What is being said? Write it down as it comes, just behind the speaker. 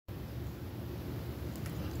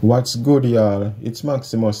What's good, y'all? It's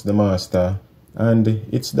Maximus the Master, and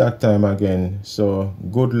it's that time again. So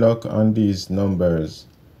good luck on these numbers.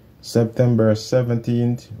 September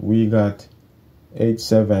 17th, we got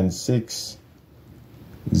 876,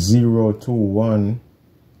 021,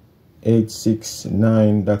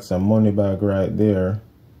 869. That's a money bag right there.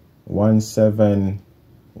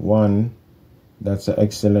 171. That's an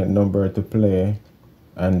excellent number to play.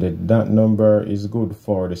 And that number is good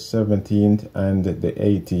for the 17th and the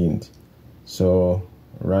 18th. So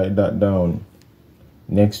write that down.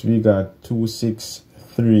 Next we got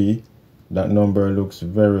 263. That number looks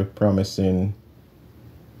very promising.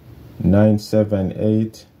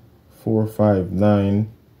 978,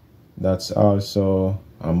 459. That's also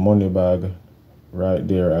a money bag right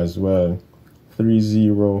there as well.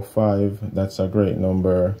 305. That's a great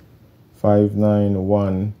number.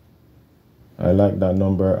 591. I like that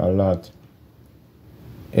number a lot.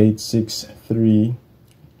 863,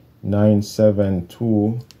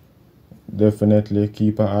 972. Definitely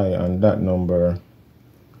keep an eye on that number.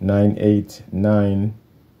 989.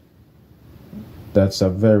 That's a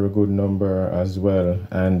very good number as well.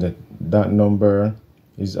 And that number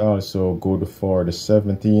is also good for the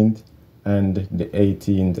 17th and the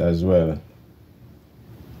 18th as well.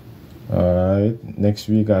 Alright, next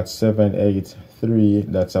we got 783.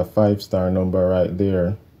 That's a 5-star number right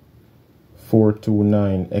there.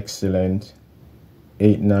 429, excellent.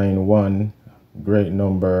 891, great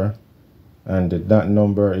number. And that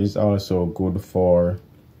number is also good for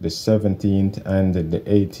the 17th and the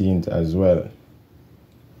 18th as well.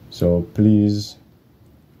 So please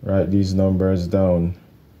write these numbers down.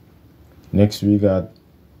 Next we got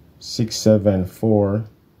 674,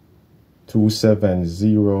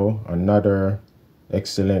 270, another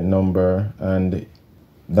excellent number, and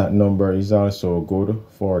that number is also good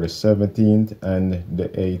for the 17th and the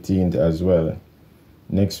 18th as well.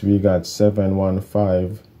 Next we got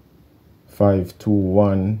 715,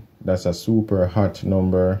 521. That's a super hot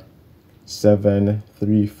number.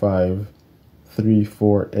 735,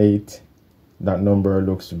 348. That number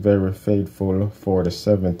looks very faithful for the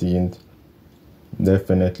 17th.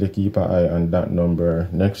 Definitely keep an eye on that number.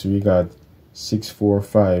 Next we got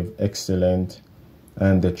 645, excellent.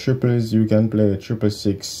 And the triples, you can play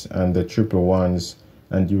 666 and the triple ones,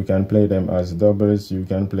 and you can play them as doubles. You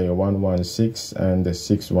can play 116 and the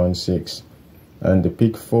 616. And the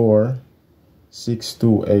pick 4,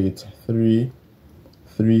 6283,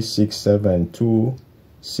 3672,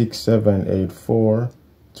 6784,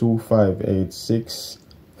 2586,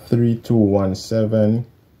 3217,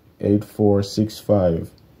 8465.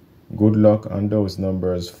 Good luck on those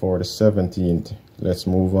numbers for the 17th. Let's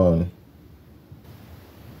move on.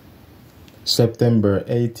 September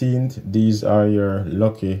 18th, these are your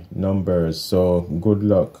lucky numbers, so good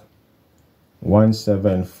luck.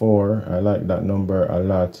 174, I like that number a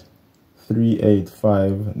lot.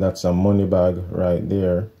 385, that's a money bag right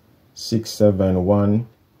there. 671,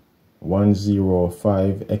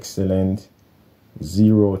 105, excellent.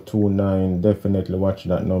 029, definitely watch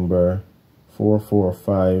that number.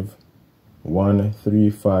 445,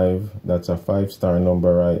 135, that's a 5-star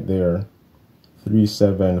number right there.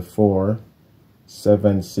 374,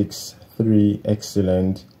 763,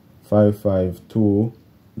 excellent. 552,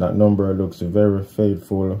 that number looks very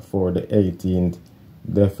faithful for the 18th.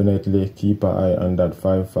 Definitely keep an eye on that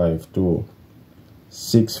 552.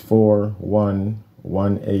 641,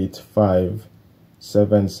 185,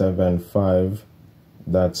 775,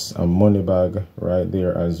 that's a money bag right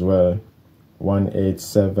there as well.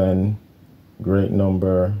 187, great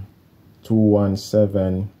number.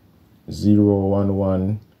 217,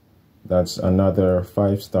 011, that's another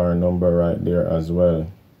 5-star number right there as well.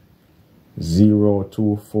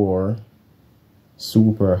 024,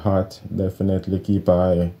 super hot, definitely keep an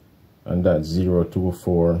eye on that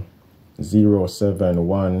 024.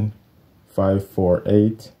 071,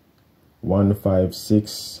 548,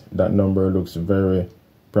 156, that number looks very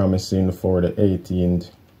promising for the 18th.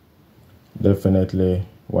 Definitely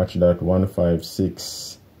watch that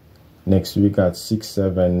 156. Next we got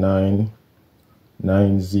 679,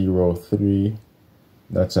 903.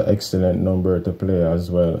 That's an excellent number to play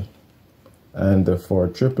as well. And for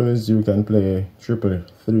triples, you can play triple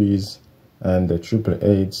threes and the triple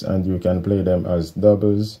eights, and you can play them as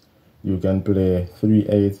doubles. You can play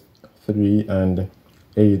 383 and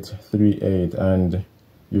 838, and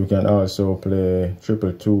you can also play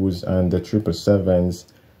triple twos and the triple sevens,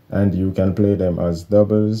 and you can play them as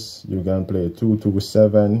doubles. You can play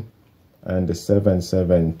 227 and the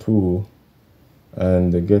 772,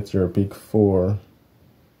 and get your pick 4,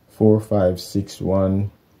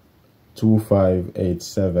 4561,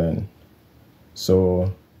 2587.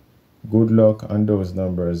 So Good luck on those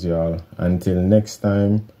numbers, y'all. Until next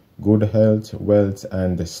time, good health, wealth,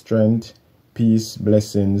 and strength, peace,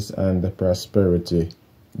 blessings, and prosperity.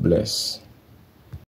 Bless.